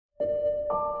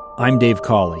I'm Dave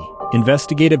Cawley,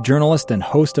 investigative journalist and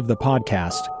host of the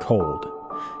podcast Cold.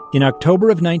 In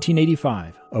October of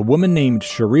 1985, a woman named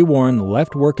Sheree Warren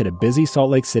left work at a busy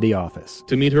Salt Lake City office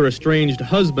to meet her estranged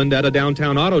husband at a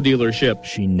downtown auto dealership.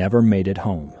 She never made it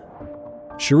home.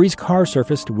 Sheree's car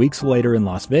surfaced weeks later in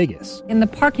Las Vegas. In the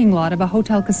parking lot of a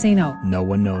hotel casino. No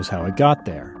one knows how it got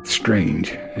there.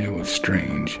 Strange. It was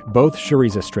strange. Both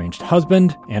Sheree's estranged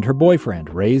husband and her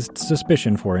boyfriend raised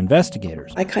suspicion for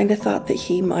investigators. I kind of thought that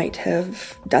he might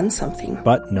have done something.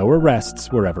 But no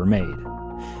arrests were ever made.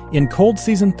 In Cold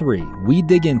Season 3, we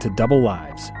dig into double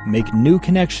lives, make new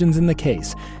connections in the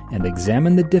case, and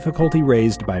examine the difficulty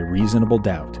raised by reasonable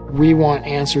doubt. We want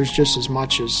answers just as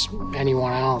much as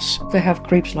anyone else. They have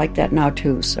creeps like that now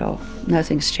too, so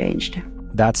nothing's changed.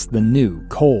 That's the new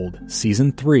Cold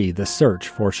Season 3, The Search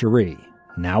for Sheree,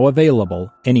 now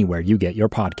available anywhere you get your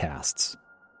podcasts.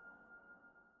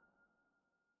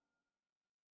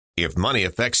 If money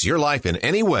affects your life in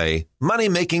any way, Money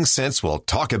Making Sense will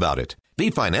talk about it. Be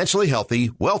financially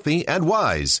healthy, wealthy, and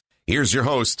wise. Here's your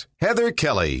host, Heather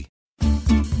Kelly.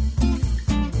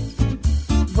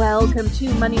 Welcome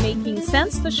to Money Making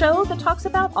Sense, the show that talks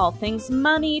about all things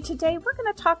money. Today, we're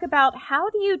going to talk about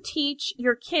how do you teach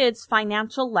your kids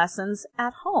financial lessons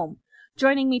at home.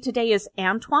 Joining me today is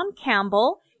Antoine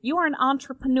Campbell. You are an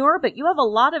entrepreneur, but you have a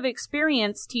lot of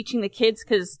experience teaching the kids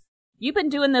because you've been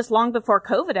doing this long before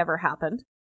COVID ever happened.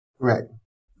 Right.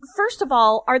 First of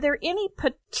all, are there any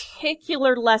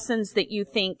particular lessons that you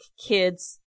think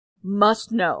kids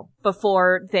must know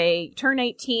before they turn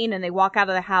 18 and they walk out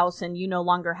of the house and you no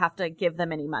longer have to give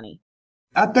them any money?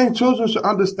 I think children should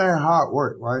understand hard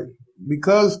work, right?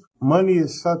 Because money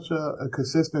is such a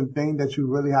consistent thing that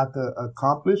you really have to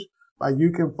accomplish. Like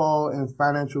you can fall in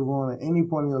financial ruin at any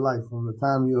point in your life, from the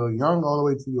time you're young all the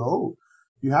way to you're old.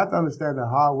 You have to understand that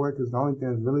hard work is the only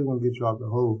thing that's really going to get you out the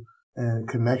hole, and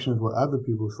connections with other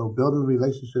people. So building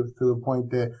relationships to the point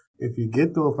that if you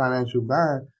get through a financial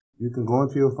bind, you can go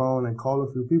into your phone and call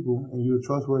a few people and you're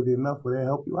trustworthy enough where they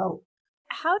help you out.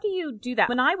 How do you do that?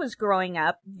 When I was growing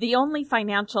up, the only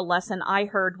financial lesson I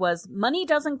heard was money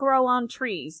doesn't grow on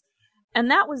trees. And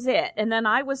that was it. And then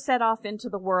I was set off into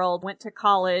the world, went to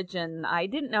college, and I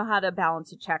didn't know how to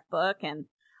balance a checkbook. And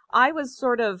I was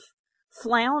sort of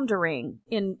floundering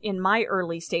in my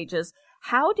early stages.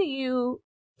 How do you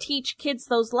teach kids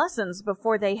those lessons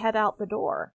before they head out the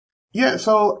door? Yeah,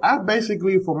 so I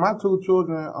basically, for my two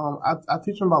children, I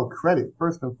teach them about credit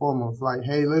first and foremost. Like,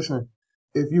 hey, listen,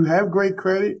 if you have great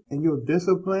credit and you're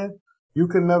disciplined, you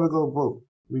can never go broke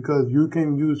because you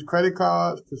can use credit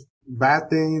cards to buy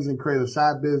things and create a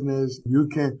side business. You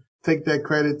can take that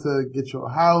credit to get your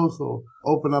house or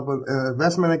open up an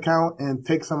investment account and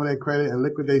take some of that credit and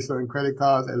liquidate certain credit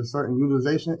cards at a certain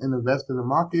utilization and invest in the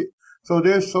market. So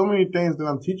there's so many things that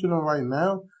I'm teaching them right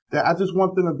now that I just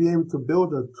want them to be able to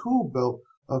build a tool belt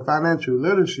of financial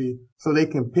literacy so they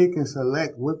can pick and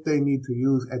select what they need to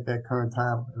use at that current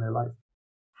time in their life.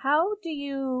 How do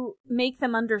you make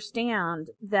them understand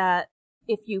that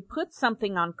if you put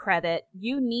something on credit,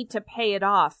 you need to pay it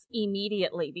off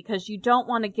immediately because you don't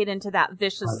want to get into that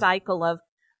vicious cycle of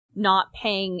not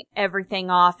paying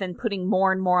everything off and putting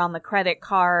more and more on the credit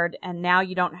card, and now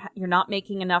you're not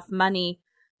making enough money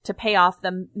to pay off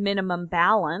the minimum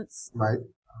balance. Right.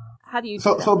 How do you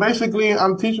do that? So basically,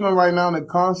 I'm teaching them right now the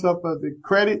concept of the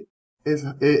credit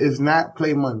is not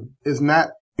play money. It's not,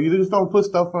 you just don't put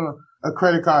stuff on a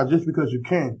credit card just because you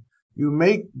can. You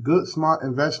make good, smart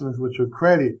investments with your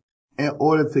credit in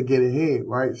order to get ahead,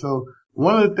 right? So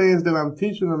one of the things that I'm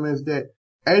teaching them is that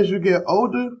as you get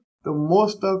older, the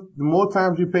more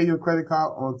times you pay your credit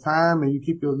card on time and you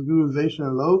keep your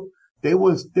utilization low, they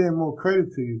will extend more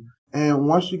credit to you. And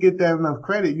once you get that enough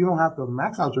credit, you don't have to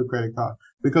max out your credit card.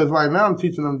 Because right now I'm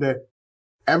teaching them that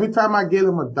every time I give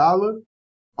them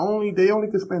 $1, they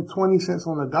only can spend 20 cents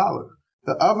on $1.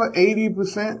 The other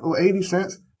 80% or 80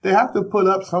 cents, they have to put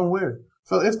up somewhere.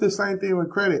 So it's the same thing with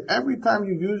credit. Every time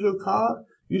you use your card,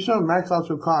 you shouldn't max out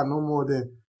your card no more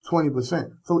than 20%.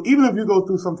 So even if you go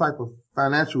through some type of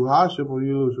financial hardship or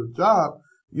you lose your job,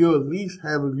 you'll at least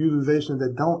have a utilization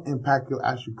that don't impact your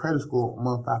actual credit score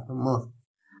month after month.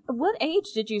 What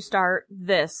age did you start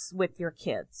this with your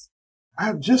kids?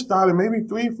 I just started maybe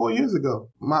 3-4 years ago.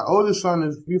 My oldest son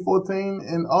is 14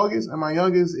 in August and my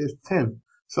youngest is 10.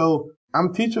 So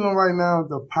I'm teaching them right now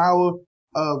the power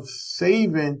of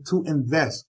saving to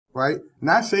invest, right?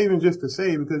 Not saving just to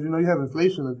save because, you have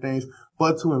inflation and things,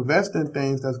 but to invest in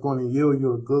things that's going to yield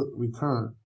you a good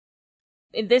return.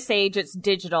 In this age, it's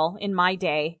digital. In my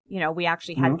day, we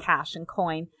actually had cash and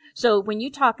coin. So when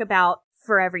you talk about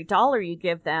for every dollar you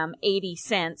give them, 80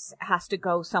 cents has to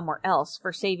go somewhere else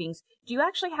for savings. Do you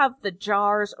actually have the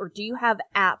jars, or do you have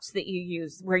apps that you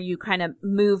use where you kind of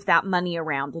move that money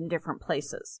around in different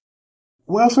places?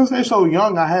 Well, since they're so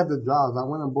young, I have the jars. I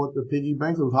went and bought the piggy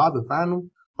banks. It was hard to find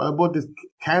them, but I bought this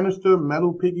canister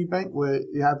metal piggy bank where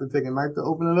you have to take a knife to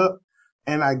open it up,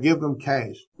 and I give them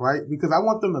cash, right? Because I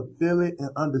want them to feel it and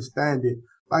understand it.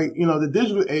 Like, the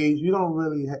digital age, you don't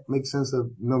really make sense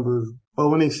of numbers. But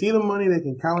when they see the money, they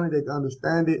can count it, they can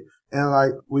understand it. And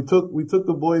like, we took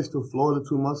the boys to Florida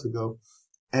 2 months ago.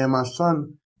 And my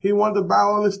son, he wanted to buy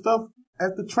all this stuff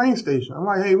at the train station. I'm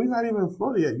like, hey, we're not even in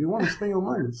Florida yet. You want to spend your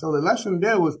money. So the lesson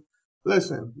there was,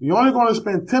 listen, you're only going to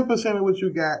spend 10% of what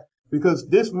you got because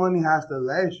this money has to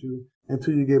last you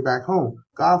until you get back home.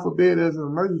 God forbid there's an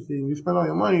emergency and you spend all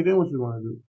your money, then what you going to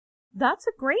do? That's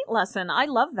a great lesson. I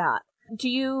love that. Do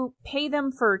you pay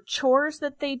them for chores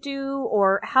that they do,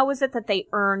 or how is it that they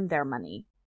earn their money?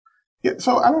 Yeah,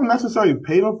 so I don't necessarily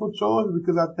pay them for chores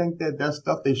because I think that that's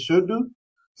stuff they should do.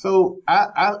 So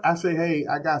I say, hey,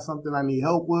 I got something I need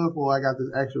help with, or I got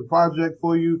this extra project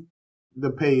for you.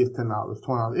 The pay is $10,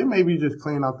 $20. It may be just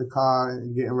cleaning out the car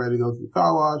and getting ready to go to the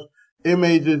car wash. It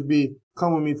may just be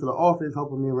come with me to the office,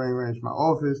 helping me arrange my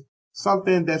office,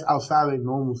 something that's outside of the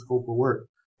normal scope of work.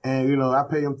 And, I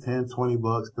pay them $10, $20,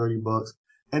 $30.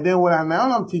 And then what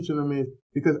I'm teaching them is,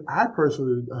 because I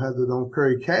personally don't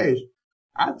carry cash,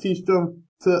 I teach them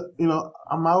to,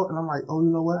 I'm out and I'm like, oh,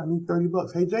 you know what? I need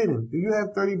 $30. Hey, Jaden, do you have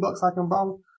 $30 I can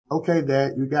borrow? Okay,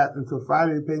 Dad, you got until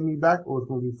Friday to pay me back, or it's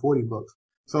going to be $40.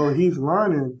 So he's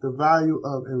learning the value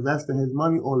of investing his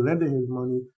money or lending his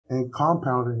money and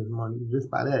compounding his money just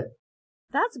by that.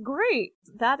 That's great.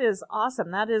 That is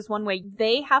awesome. That is one way.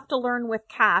 They have to learn with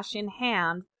cash in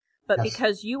hand. But yes,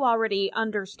 because you already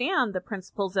understand the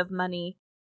principles of money,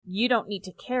 you don't need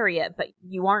to carry it, but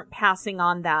you aren't passing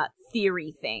on that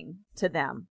theory thing to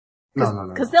them. No.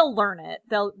 Because they'll learn it.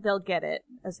 They'll get it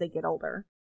as they get older.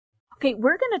 Okay,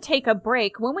 we're going to take a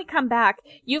break. When we come back,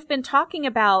 you've been talking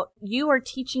about you are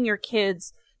teaching your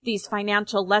kids these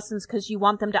financial lessons because you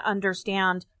want them to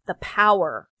understand the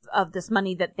power of this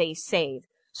money that they save.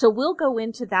 So we'll go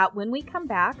into that when we come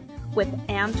back with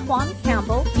Antoine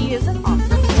Campbell. He is an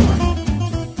entrepreneur.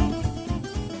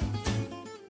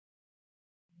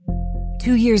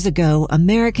 2 years ago,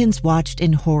 Americans watched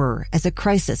in horror as a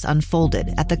crisis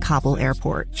unfolded at the Kabul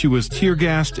airport. She was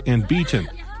tear-gassed and beaten.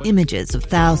 Images of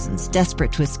thousands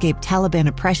desperate to escape Taliban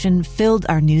oppression filled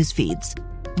our news feeds.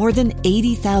 More than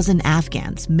 80,000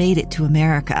 Afghans made it to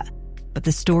America. But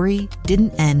the story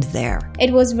didn't end there.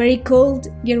 It was very cold.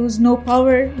 There was no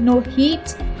power, no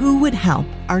heat. Who would help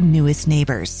our newest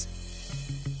neighbors?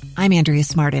 I'm Andrea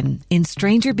Smartin. In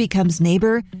Stranger Becomes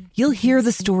Neighbor, you'll hear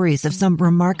the stories of some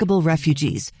remarkable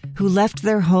refugees who left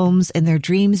their homes and their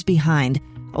dreams behind,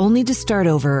 only to start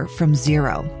over from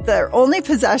zero. Their only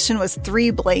possession was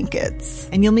 3 blankets.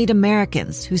 And you'll meet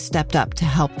Americans who stepped up to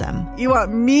help them. You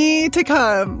want me to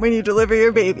come when you deliver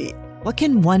your baby. What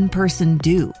can one person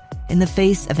do in the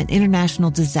face of an international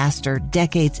disaster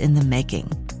decades in the making?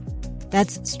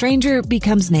 That's Stranger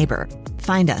Becomes Neighbor.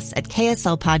 Find us at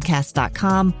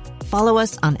kslpodcast.com. Follow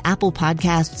us on Apple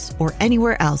Podcasts or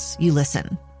anywhere else you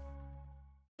listen.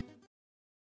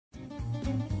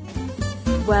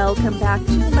 Welcome back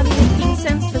to Money Making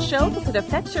Sense, the show. If it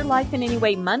affects your life in any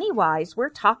way money-wise, we're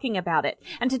talking about it.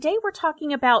 And today we're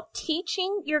talking about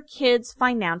teaching your kids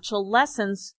financial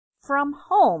lessons from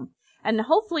home. And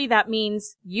hopefully that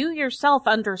means you yourself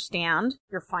understand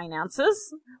your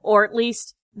finances, or at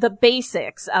least the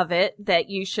basics of it, that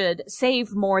you should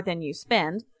save more than you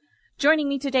spend. Joining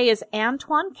me today is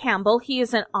Antoine Campbell. He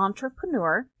is an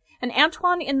entrepreneur. And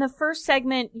Antoine, in the first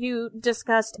segment, you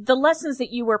discussed the lessons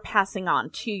that you were passing on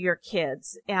to your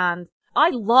kids. And I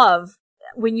love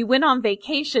when you went on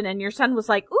vacation and your son was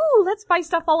like, ooh, let's buy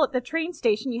stuff all at the train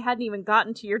station. You hadn't even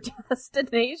gotten to your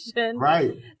destination.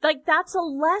 Right. Like, that's a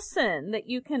lesson that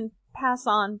you can pass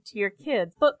on to your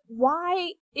kids. But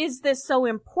why is this so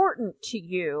important to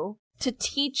you to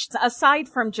teach, aside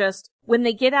from just when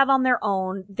they get out on their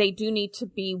own, they do need to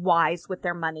be wise with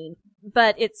their money?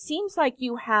 But it seems like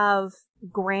you have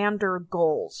grander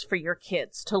goals for your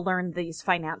kids to learn these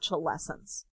financial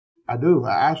lessons. I do.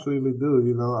 I absolutely do.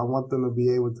 I want them to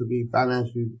be able to be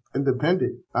financially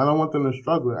independent. I don't want them to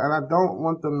struggle. And I don't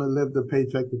want them to live the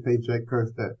paycheck to paycheck curse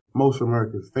that most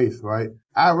Americans face, right?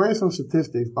 I read some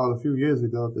statistics about a few years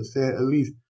ago that said at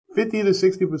least 50 to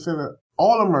 60% of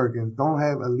all Americans don't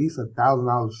have at least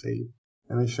 $1,000 saved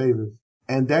in their savings.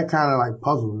 And that kind of like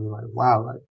puzzled me. Like, wow,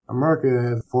 like America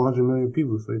has 400 million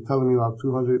people. So you're telling me about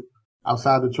 200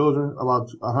 outside the children, about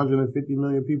 150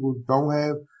 million people don't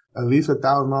have at least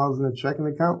 $1,000 in a checking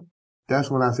account, that's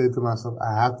when I said to myself,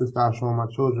 I have to start showing my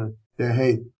children that,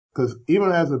 hey, because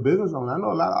even as a business owner, I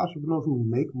know a lot of entrepreneurs who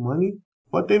make money,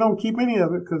 but they don't keep any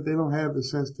of it because they don't have the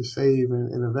sense to save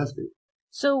and invest it.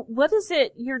 So what is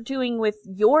it you're doing with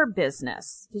your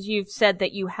business? Because you've said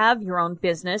that you have your own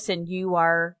business and you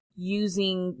are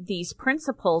using these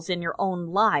principles in your own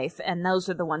life, and those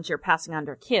are the ones you're passing on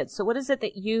to kids. So what is it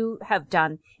that you have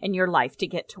done in your life to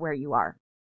get to where you are?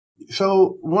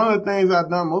 So one of the things I've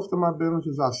done, most of my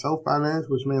businesses are self-financed,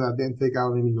 which means I didn't take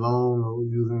out any loan or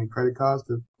use any credit cards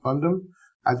to fund them.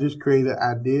 I just created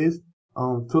ideas,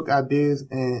 took ideas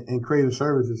and created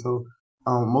services. So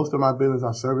most of my business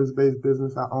are service-based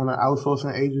business. I own an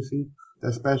outsourcing agency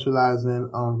that specializes in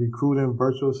recruiting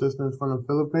virtual assistants from the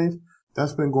Philippines.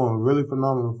 That's been going really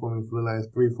phenomenal for me for the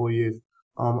last 3-4 years.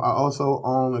 I also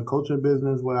own a coaching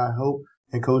business where I help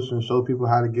and coach and show people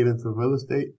how to get into real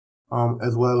estate,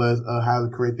 as well as how to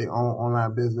create their own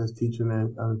online business, teaching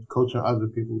and coaching other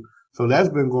people. So that's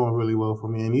been going really well for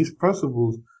me. And these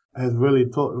principles has really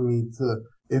taught me to,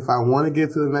 if I want to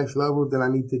get to the next level, then I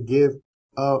need to give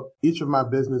each of my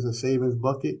business a savings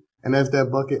bucket. And as that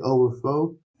bucket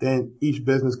overflow, then each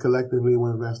business collectively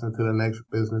will invest into the next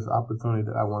business opportunity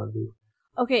that I want to do.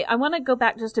 Okay, I want to go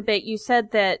back just a bit. You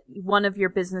said that one of your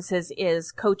businesses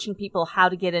is coaching people how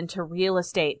to get into real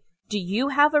estate. Do you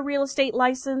have a real estate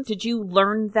license? Did you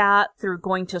learn that through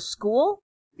going to school?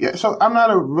 Yeah, so I'm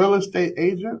not a real estate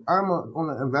agent. I'm on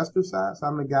the investor side, so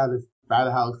I'm the guy that buy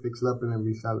the house, fix it up, and then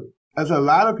resell it. There's a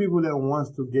lot of people that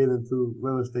wants to get into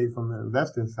real estate from the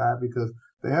investing side because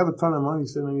they have a ton of money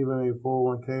sitting either in their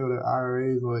 401k or their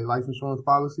IRAs or their life insurance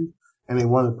policies, and they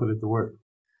want to put it to work.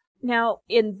 Now,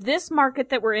 in this market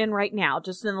that we're in right now,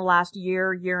 just in the last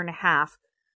year and a half,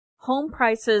 home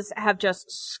prices have just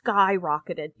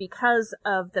skyrocketed because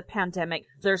of the pandemic.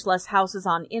 There's less houses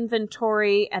on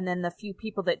inventory, and then the few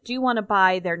people that do want to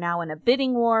buy, they're now in a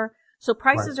bidding war. So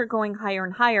prices are going higher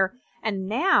and higher. And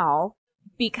now,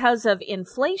 because of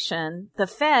inflation, the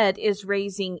Fed is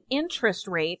raising interest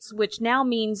rates, which now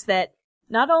means that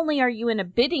not only are you in a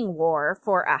bidding war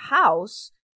for a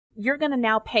house, you're going to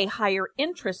now pay higher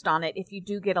interest on it if you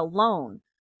do get a loan.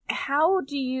 How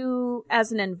do you,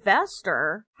 as an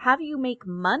investor, how do you make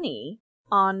money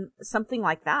on something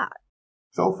like that?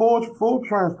 So for full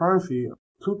transparency,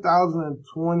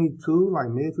 2022, like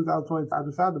mid-2020, I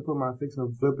decided to put my fixing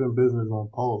and flipping business on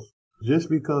pause just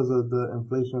because of the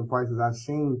inflation prices I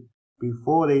seen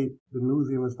before the news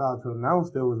even started to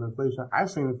announce there was inflation. I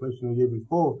seen inflation the year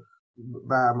before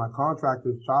by my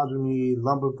contractors charging me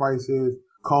lumber prices,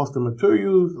 cost of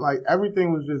materials, like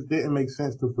everything was just didn't make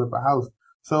sense to flip a house.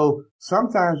 So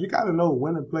sometimes you got to know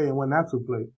when to play and when not to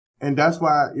play. And that's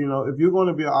why, if you're going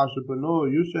to be an entrepreneur,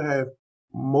 you should have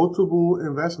multiple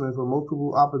investments or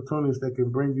multiple opportunities that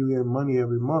can bring you in money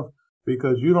every month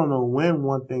because you don't know when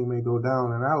one thing may go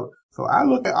down and out. So I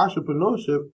look at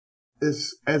entrepreneurship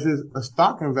as a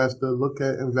stock investor, look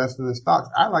at investing in stocks.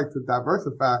 I like to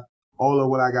diversify all of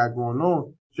what I got going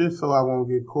on just so I won't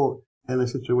get caught in a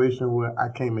situation where I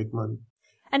can't make money.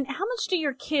 And how much do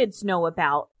your kids know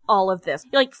about all of this?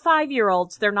 Like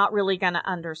 5-year-olds, they're not really going to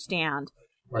understand.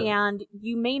 Right. And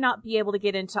you may not be able to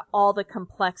get into all the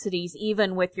complexities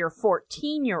even with your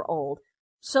 14-year-old.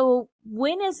 So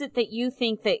when is it that you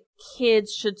think that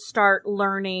kids should start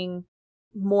learning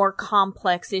more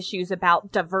complex issues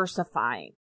about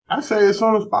diversifying? I say as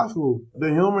soon as possible. The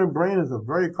human brain is a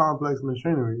very complex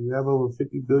machinery. We have over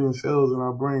 50 billion cells in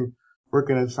our brain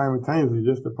working at simultaneously,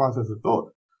 just the process of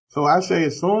thought. So I say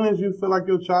as soon as you feel like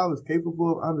your child is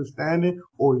capable of understanding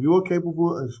or you're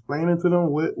capable of explaining to them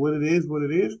what it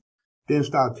is, then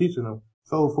start teaching them.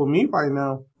 So for me right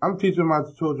now, I'm teaching my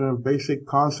children basic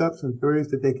concepts and theories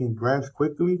that they can grasp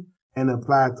quickly and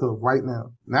apply to right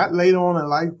now. Not later on in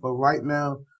life, but right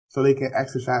now so they can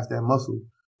exercise that muscle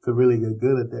to really get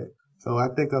good at that. So I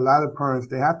think a lot of parents,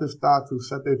 they have to start to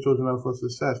set their children up for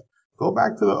success. Go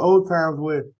back to the old times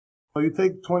where you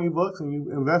take $20 and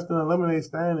you invest in a lemonade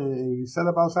stand and you set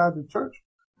up outside the church,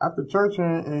 after church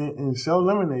and sell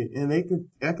lemonade. And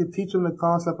I could teach them the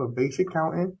concept of basic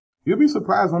counting. You'll be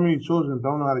surprised how many children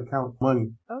don't know how to count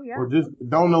money. Oh, yeah. Or just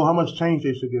don't know how much change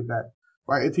they should get back.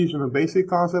 Right? It teaches them the basic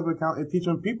concept of count. It teaches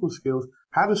them people skills,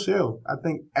 how to sell. I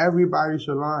think everybody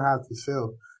should learn how to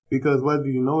sell because whether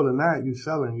you know it or not, you're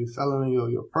selling. You're selling in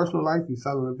your personal life. You're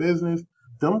selling in business.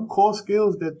 Them core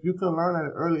skills that you can learn at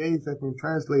an early age that can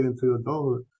translate into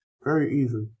adulthood very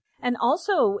easily. And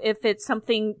also, if it's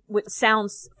something which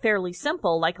sounds fairly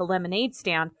simple, like a lemonade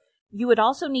stand, you would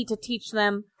also need to teach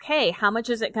them, okay, how much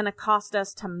is it going to cost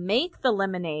us to make the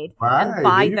lemonade and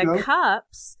buy the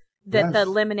cups? that the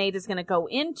lemonade is going to go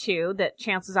into, that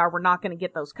chances are we're not going to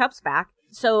get those cups back.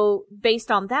 So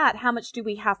based on that, how much do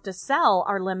we have to sell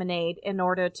our lemonade in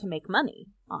order to make money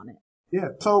on it? Yeah.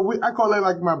 So I call that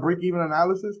like my break-even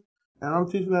analysis. And I'm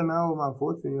teaching that now with my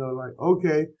 14-year-old. Like,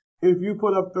 okay, if you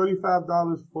put up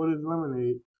 $35 for this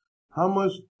lemonade, how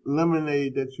much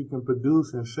lemonade that you can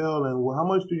produce and sell, and how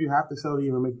much do you have to sell to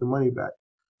even make the money back?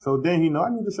 So then I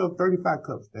need to sell 35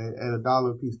 cups at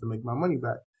 $1 a piece to make my money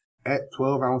back at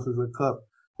 12 ounces a cup.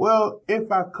 Well,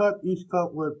 if I cut each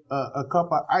cup with a cup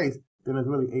of ice, then it's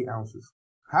really 8 ounces.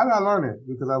 How did I learn it?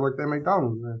 Because I worked at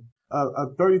McDonald's. And a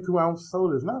 32-ounce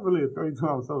soda is not really a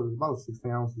 32-ounce soda. It's about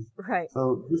 16 ounces. Right.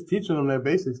 So just teaching them that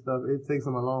basic stuff, it takes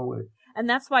them a long way. And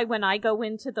that's why when I go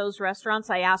into those restaurants,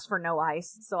 I ask for no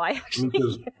ice. So I actually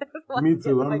Me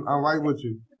too. I'm right with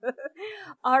you.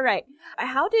 All right.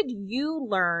 How did you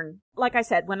learn? Like I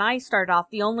said, when I started off,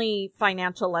 the only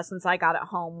financial lessons I got at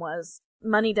home was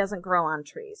money doesn't grow on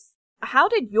trees. How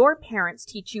did your parents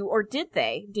teach you, or did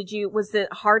they? Was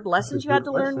it hard lessons you had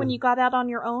to learn when you got out on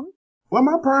your own? Well,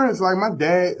 my parents, like my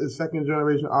dad is second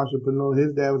generation entrepreneur.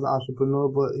 His dad was an entrepreneur,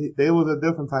 but they was a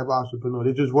different type of entrepreneur.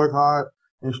 They just work hard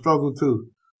and struggle too.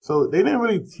 So they didn't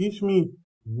really teach me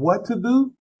what to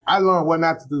do. I learned what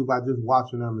not to do by just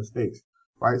watching their mistakes,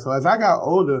 right? So as I got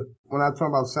older, when I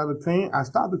turned about 17, I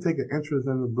started to take an interest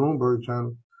in the Bloomberg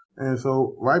channel. And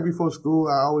so right before school,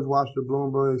 I always watched the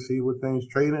Bloomberg and see what things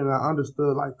traded. And I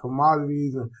understood like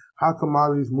commodities and how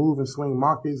commodities move and swing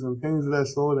markets and things of that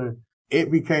sort. And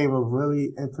it became a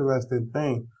really interesting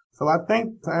thing. So I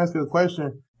think to answer your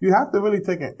question, you have to really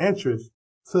take an interest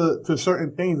to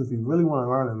certain things if you really want to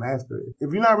learn and master it.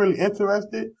 If you're not really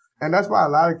interested, and that's why a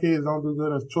lot of kids don't do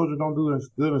good, and children don't do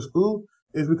good in school,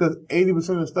 is because 80%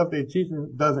 of the stuff they're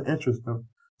teaching doesn't interest them.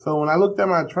 So when I looked at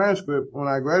my transcript when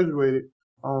I graduated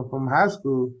from high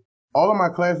school, all of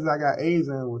my classes I got A's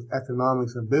in was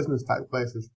economics and business type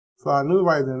classes. So I knew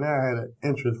right then there I had an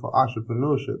interest for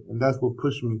entrepreneurship, and that's what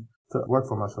pushed me to work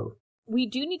for myself. We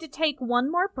do need to take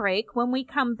one more break. When we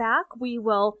come back, we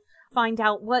will find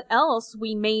out what else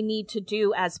we may need to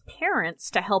do as parents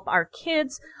to help our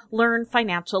kids learn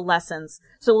financial lessons.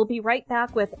 So we'll be right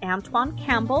back with Antoine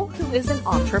Campbell, who is an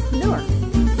entrepreneur.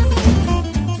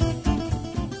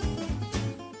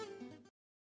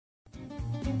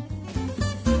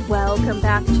 Welcome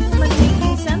back to Money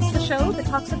Making Sense, the show that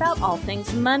talks about all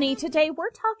things money. Today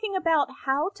we're talking about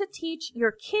how to teach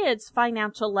your kids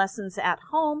financial lessons at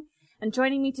home. And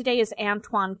joining me today is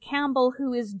Antoine Campbell,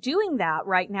 who is doing that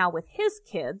right now with his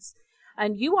kids.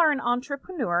 And you are an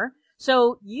entrepreneur,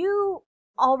 so you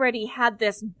already had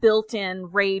this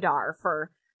built-in radar for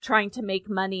trying to make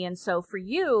money. And so for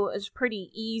you, it's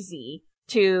pretty easy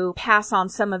to pass on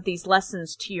some of these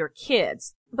lessons to your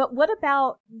kids. But what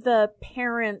about the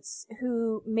parents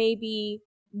who maybe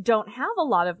don't have a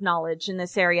lot of knowledge in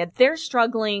this area? They're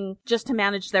struggling just to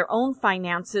manage their own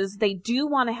finances. They do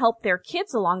want to help their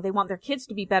kids along. They want their kids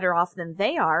to be better off than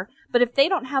they are. But if they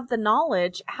don't have the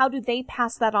knowledge, how do they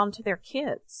pass that on to their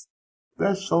kids?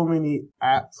 There's so many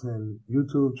apps and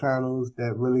YouTube channels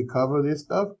that really cover this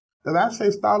stuff that I say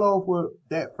start off with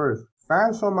that first.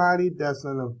 Find somebody that's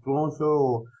an influencer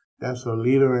or that's a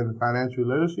leader in financial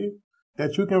literacy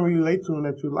that you can relate to and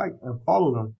that you like, and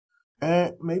follow them.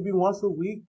 And maybe once a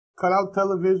week, cut out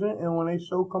television, and when they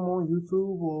show come on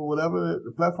YouTube or whatever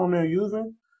the platform they're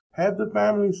using, have the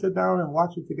family sit down and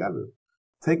watch it together.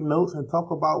 Take notes and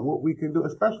talk about what we can do,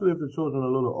 especially if the children are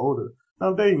a little older.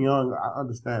 Now, if they're young, I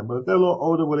understand, but if they're a little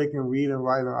older where they can read and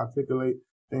write and articulate,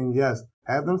 then yes,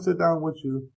 have them sit down with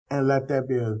you and let that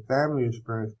be a family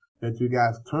experience that you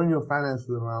guys turn your finances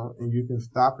around and you can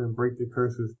stop and break the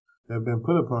curses that have been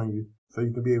put upon you so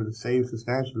you can be able to save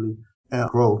substantially and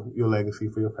grow your legacy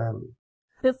for your family.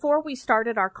 Before we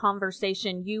started our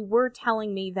conversation, you were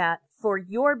telling me that for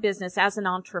your business as an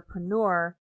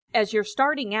entrepreneur, as you're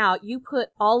starting out, you put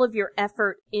all of your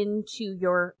effort into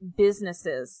your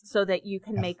businesses so that you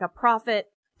can make a profit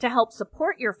to help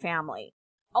support your family,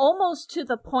 almost to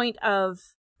the point of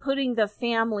putting the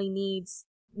family needs,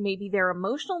 maybe their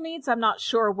emotional needs. I'm not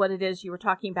sure what it is you were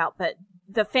talking about, but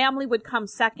the family would come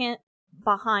second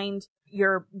behind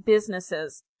your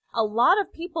businesses. A lot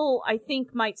of people, I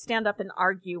think, might stand up and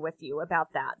argue with you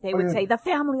about that. They would say, the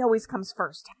family always comes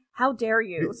first. How dare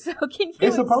you? So can you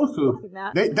They're supposed to.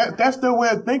 That? That's their way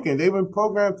of thinking. They've been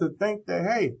programmed to think that,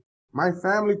 hey, my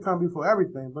family come before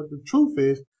everything. But the truth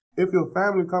is, if your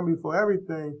family come before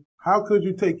everything, how could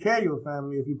you take care of your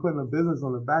family if you're putting a business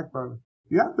on the back burner?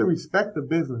 You have to respect the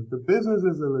business. The business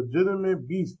is a legitimate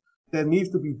beast that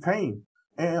needs to be tamed.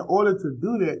 And in order to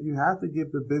do that, you have to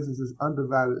give the businesses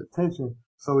undivided attention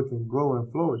so it can grow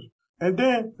and flourish. And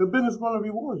then the business is going to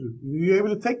reward you. You're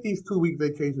able to take these 2-week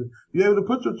vacations. You're able to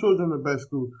put your children in the best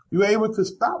school. You're able to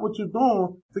stop what you're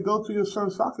doing to go to your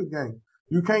son's soccer game.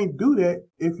 You can't do that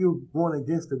if you're going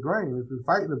against the grain, if you're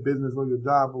fighting the business or your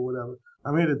job or whatever.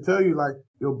 I'm here to tell you, like,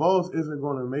 your boss isn't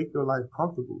going to make your life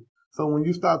comfortable. So when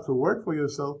you start to work for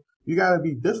yourself, you got to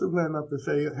be disciplined enough to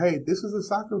say, hey, this is a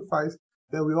sacrifice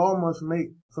that we all must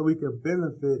make so we can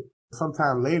benefit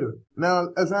sometime later. Now,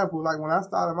 example, like when I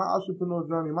started my entrepreneur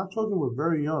journey, my children were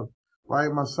very young,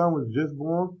 right? My son was just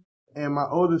born, and my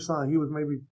oldest son, he was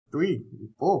maybe 3,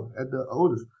 4 at the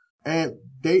oldest. And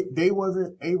they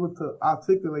wasn't able to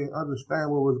articulate and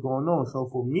understand what was going on. So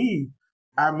for me,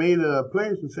 I made a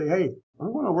pledge to say, hey,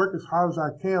 I'm going to work as hard as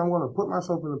I can. I'm going to put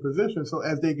myself in a position so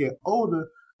as they get older,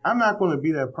 I'm not going to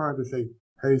be that parent to say,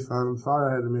 hey, son, I'm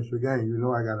sorry I had to miss your game. You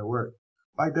know I got to work.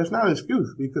 Like, that's not an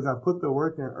excuse because I put the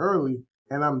work in early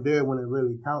and I'm there when it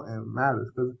really counts and matters.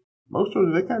 Because most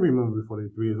children, they can't remember before they're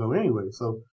 3 years old anyway.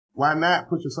 So why not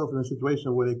put yourself in a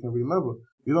situation where they can remember?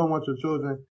 You don't want your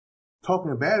children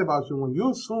talking bad about you when you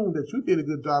assume that you did a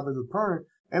good job as a parent.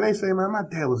 And they say, man, my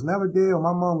dad was never there, or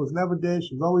my mom was never there.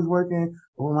 She was always working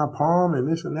on my prom and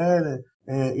this and that.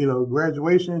 And, you know,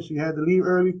 graduation, she had to leave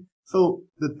early. So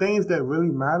the things that really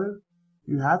matter,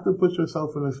 you have to put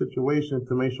yourself in a situation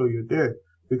to make sure you're there,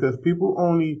 because people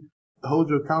only hold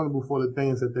you accountable for the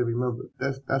things that they remember.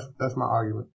 That's my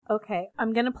argument. Okay.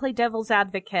 I'm going to play devil's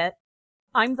advocate.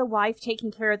 I'm the wife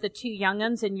taking care of the 2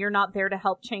 young'uns and you're not there to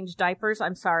help change diapers.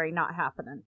 I'm sorry, not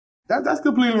happening. That's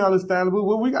completely understandable.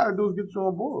 What we got to do is get you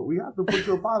on board. We have to put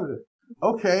you a part of it.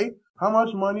 Okay, how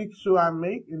much money should I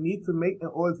make and need to make in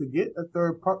order to get a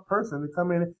third person to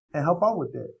come in and help out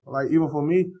with that? Like, even for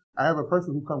me, I have a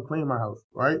person who come clean my house,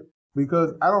 right?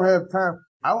 Because I don't have time.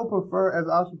 I would prefer as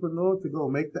an entrepreneur to go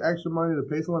make the extra money to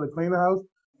pay someone to clean the house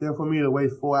than for me to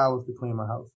waste 4 hours to clean my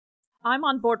house. I'm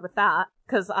on board with that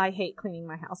because I hate cleaning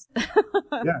my house.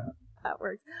 Yeah. That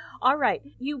works. All right.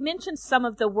 You mentioned some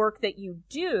of the work that you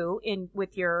do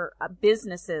with your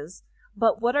businesses,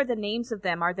 but what are the names of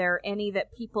them? Are there any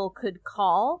that people could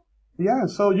call? Yeah,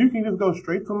 so you can just go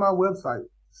straight to my website,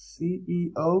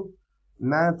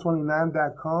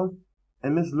 CEO929.com,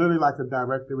 and it's literally like a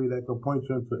directory that can point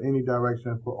you into any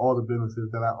direction for all the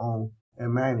businesses that I own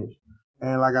and manage.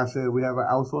 And like I said, we have an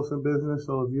outsourcing business,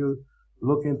 so if you're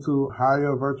looking to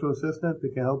hire a virtual assistant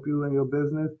that can help you in your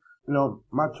business, you know,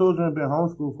 my children have been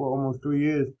homeschooled for almost 3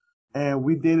 years, and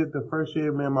we did it the first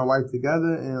year, me and my wife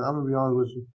together, and I'm going to be honest with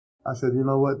you. I said, you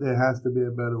know what, there has to be a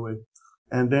better way.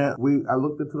 And then I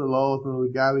looked into the laws and the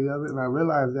legality of it, and I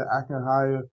realized that I can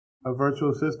hire a virtual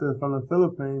assistant from the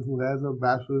Philippines who has a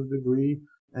bachelor's degree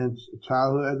and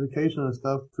childhood education and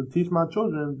stuff to teach my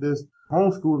children this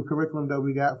homeschool curriculum that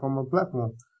we got from a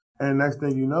platform. And next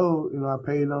thing you know, I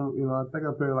paid them, I think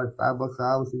I paid like $5 an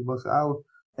hour, $6 an hour.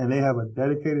 And they have a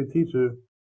dedicated teacher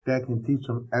that can teach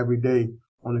them every day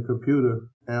on the computer,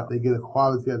 and they get a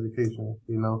quality education,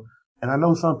 And I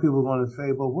know some people are going to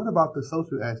say, but what about the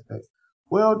social aspect?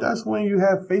 Well, that's when you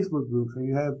have Facebook groups and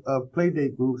you have play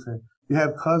date groups and you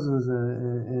have cousins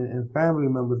and family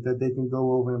members that they can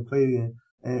go over and play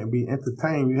and be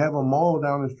entertained. You have a mall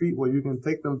down the street where you can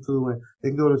take them to and they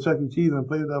can go to Chuck E. Cheese and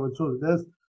play with other children.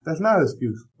 That's not an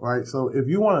excuse, right? So if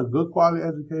you want a good quality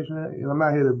education, I'm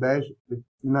not here to bash the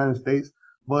United States,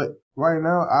 but right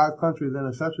now our country is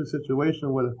in such a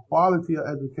situation where the quality of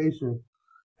education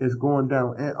is going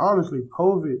down. And honestly,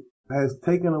 COVID has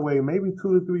taken away maybe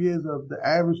 2 to 3 years of the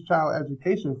average child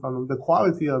education from them, the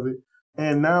quality of it.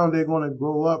 And now they're going to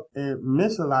grow up and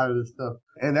miss a lot of this stuff.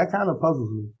 And that kind of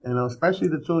puzzles me, especially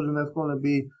the children that's going to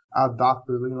be our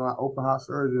doctors, our open heart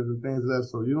surgeons and things like that.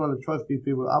 So you want to trust these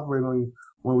people to operate on you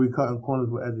when we cut in corners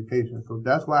with education. So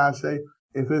that's why I say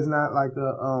if it's not like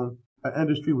an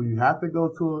industry where you have to go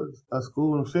to a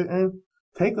school and sit in,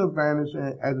 take advantage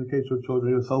and educate your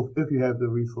children yourself if you have the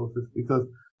resources, because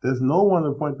there's no one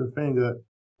to point the finger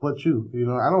but you.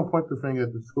 I don't point the finger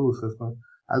at the school system.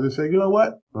 I just say, you know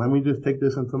what? Let me just take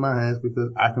this into my hands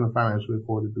because I can financially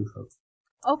afford to do so.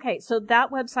 Okay, so that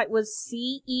website was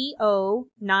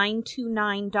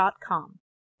CEO929.com.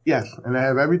 Yes, and I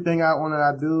have everything out on it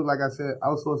I do. Like I said,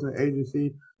 outsourcing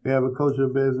agency. We have a culture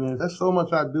business. There's so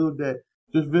much I do that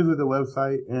just visit the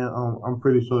website, and I'm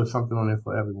pretty sure there's something on there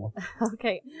for everyone.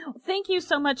 Okay. Thank you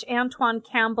so much, Antoine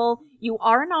Campbell. You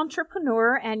are an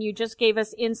entrepreneur, and you just gave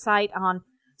us insight on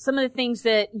some of the things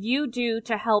that you do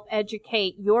to help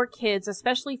educate your kids,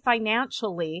 especially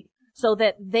financially, so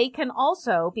that they can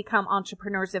also become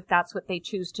entrepreneurs if that's what they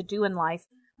choose to do in life,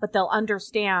 but they'll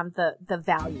understand the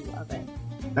value of it.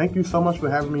 Thank you so much for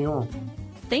having me on.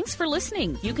 Thanks for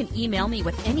listening. You can email me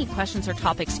with any questions or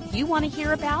topics you want to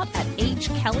hear about at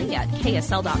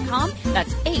hkelly@ksl.com.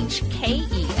 That's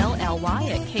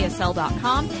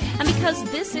HKELLY@ksl.com. And because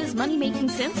this is Money Making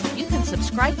Sense, you can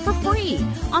subscribe for free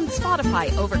on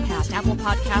Spotify, Overcast, Apple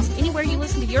Podcasts, anywhere you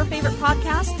listen to your favorite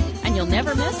podcast, and you'll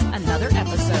never miss another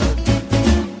episode.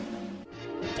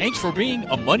 Thanks for being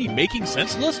a Money Making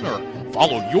Sense listener.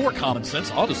 Follow your common sense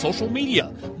onto social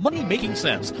media. Money Making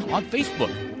Sense on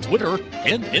Facebook, Twitter,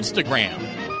 and Instagram.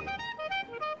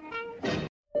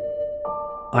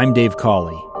 I'm Dave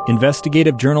Cawley,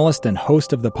 investigative journalist and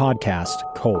host of the podcast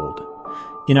Cold.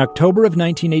 In October of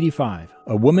 1985,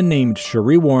 a woman named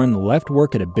Sheree Warren left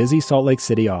work at a busy Salt Lake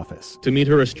City office to meet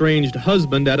her estranged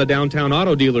husband at a downtown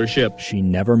auto dealership. She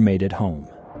never made it home.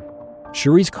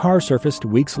 Sheree's car surfaced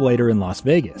weeks later in Las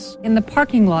Vegas. In the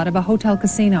parking lot of a hotel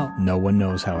casino. No one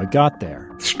knows how it got there.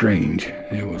 Strange.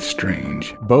 It was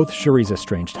strange. Both Sheree's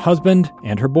estranged husband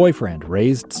and her boyfriend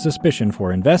raised suspicion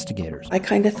for investigators. I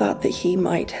kind of thought that he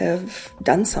might have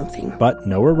done something. But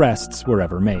no arrests were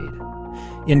ever made.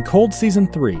 In Cold Season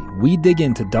 3, we dig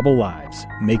into double lives,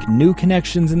 make new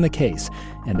connections in the case,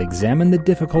 and examine the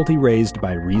difficulty raised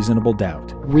by reasonable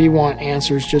doubt. We want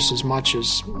answers just as much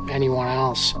as anyone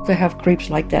else. They have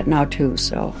creeps like that now too,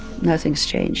 so nothing's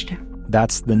changed.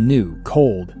 That's the new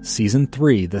Cold Season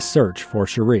 3, The Search for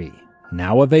Sheree,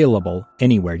 now available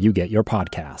anywhere you get your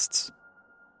podcasts.